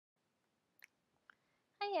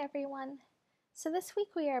Hi everyone! So this week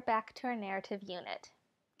we are back to our narrative unit.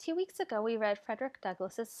 2 weeks ago we read Frederick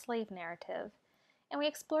Douglass's slave narrative, and we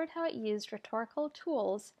explored how it used rhetorical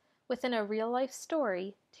tools within a real-life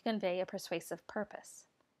story to convey a persuasive purpose.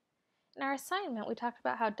 In our assignment, we talked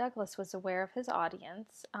about how Douglass was aware of his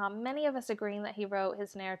audience, many of us agreeing that he wrote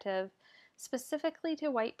his narrative specifically to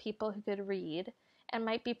white people who could read and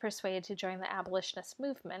might be persuaded to join the abolitionist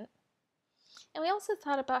movement. And we also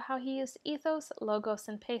thought about how he used ethos, logos,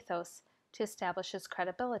 and pathos to establish his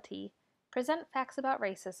credibility, present facts about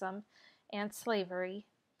racism and slavery,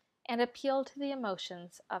 and appeal to the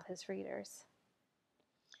emotions of his readers.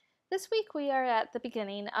 This week we are at the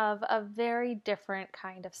beginning of a very different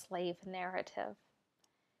kind of slave narrative.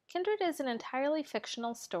 Kindred is an entirely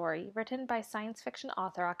fictional story written by science fiction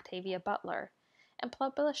author Octavia Butler and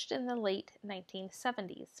published in the late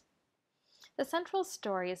 1970s. The central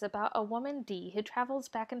story is about a woman, Dee, who travels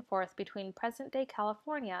back and forth between present-day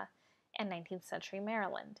California and 19th century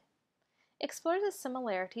Maryland. It explores the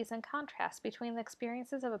similarities and contrasts between the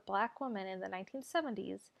experiences of a black woman in the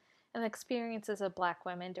 1970s and the experiences of black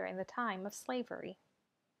women during the time of slavery.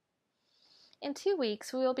 In 2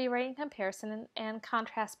 weeks, we will be writing comparison and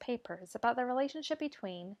contrast papers about the relationship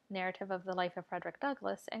between Narrative of the Life of Frederick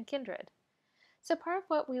Douglass and Kindred. So part of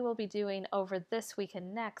what we will be doing over this week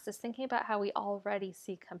and next is thinking about how we already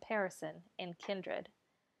see comparison in Kindred.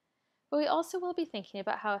 But we also will be thinking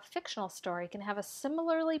about how a fictional story can have a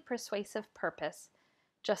similarly persuasive purpose,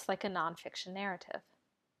 just like a nonfiction narrative.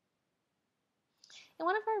 In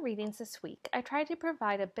one of our readings this week, I tried to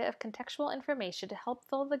provide a bit of contextual information to help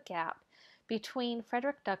fill the gap between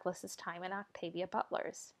Frederick Douglass's time and Octavia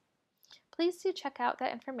Butler's. Please do check out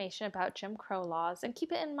that information about Jim Crow laws and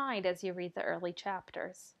keep it in mind as you read the early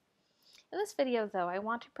chapters. In this video, though, I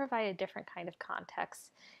want to provide a different kind of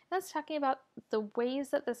context. And that's talking about the way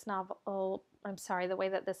that this novel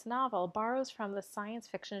borrows from the science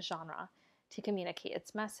fiction genre to communicate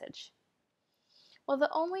its message. While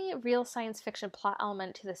the only real science fiction plot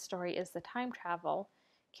element to this story is the time travel,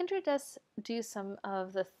 Kindred does do some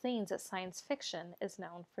of the things that science fiction is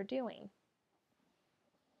known for doing.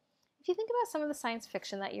 If you think about some of the science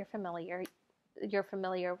fiction that you're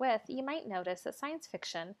familiar with, you might notice that science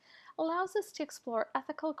fiction allows us to explore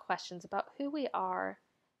ethical questions about who we are,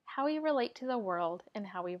 how we relate to the world, and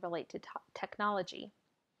how we relate to technology.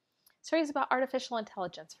 Stories about artificial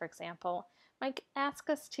intelligence, for example, might ask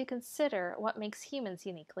us to consider what makes humans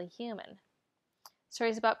uniquely human.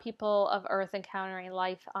 Stories about people of Earth encountering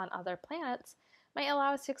life on other planets might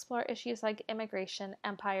allow us to explore issues like immigration,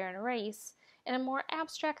 empire, and race in a more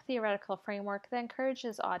abstract theoretical framework that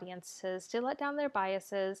encourages audiences to let down their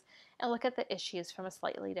biases and look at the issues from a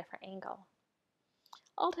slightly different angle.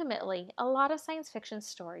 Ultimately, a lot of science fiction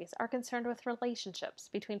stories are concerned with relationships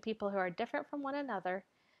between people who are different from one another,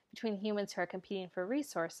 between humans who are competing for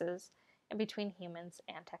resources, and between humans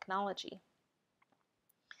and technology.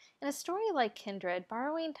 In a story like Kindred,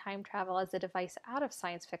 borrowing time travel as a device out of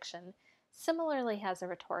science fiction similarly has a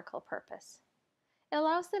rhetorical purpose. It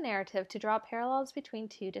allows the narrative to draw parallels between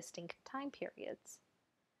two distinct time periods.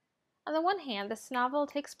 On the one hand, this novel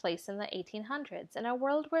takes place in the 1800s in a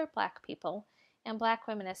world where black people, and black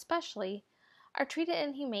women especially, are treated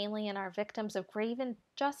inhumanely and are victims of grave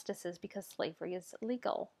injustices because slavery is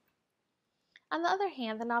legal. On the other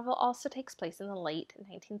hand, the novel also takes place in the late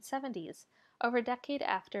 1970s, over a decade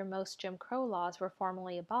after most Jim Crow laws were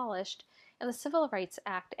formally abolished and the Civil Rights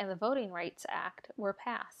Act and the Voting Rights Act were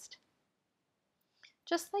passed.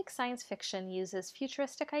 Just like science fiction uses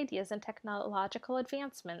futuristic ideas and technological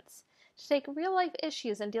advancements to take real-life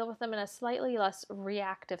issues and deal with them in a slightly less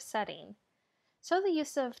reactive setting, so the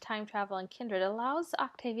use of time travel in Kindred allows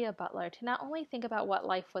Octavia Butler to not only think about what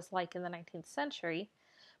life was like in the 19th century,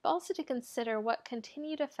 but also to consider what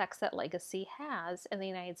continued effects that legacy has in the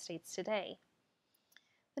United States today.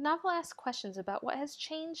 The novel asks questions about what has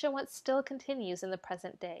changed and what still continues in the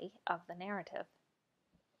present day of the narrative.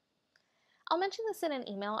 I'll mention this in an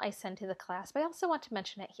email I send to the class, but I also want to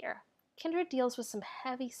mention it here. Kindred deals with some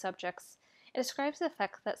heavy subjects. It describes the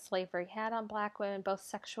effect that slavery had on black women both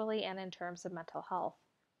sexually and in terms of mental health.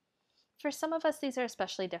 For some of us, these are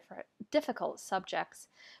especially difficult subjects,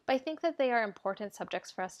 but I think that they are important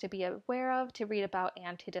subjects for us to be aware of, to read about,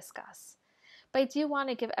 and to discuss. But I do want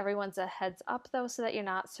to give everyone a heads up, though, so that you're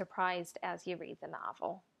not surprised as you read the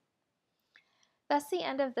novel. That's the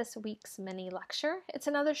end of this week's mini lecture. It's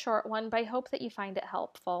another short one, but I hope that you find it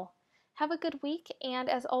helpful. Have a good week, and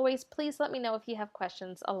as always, please let me know if you have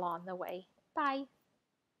questions along the way. Bye!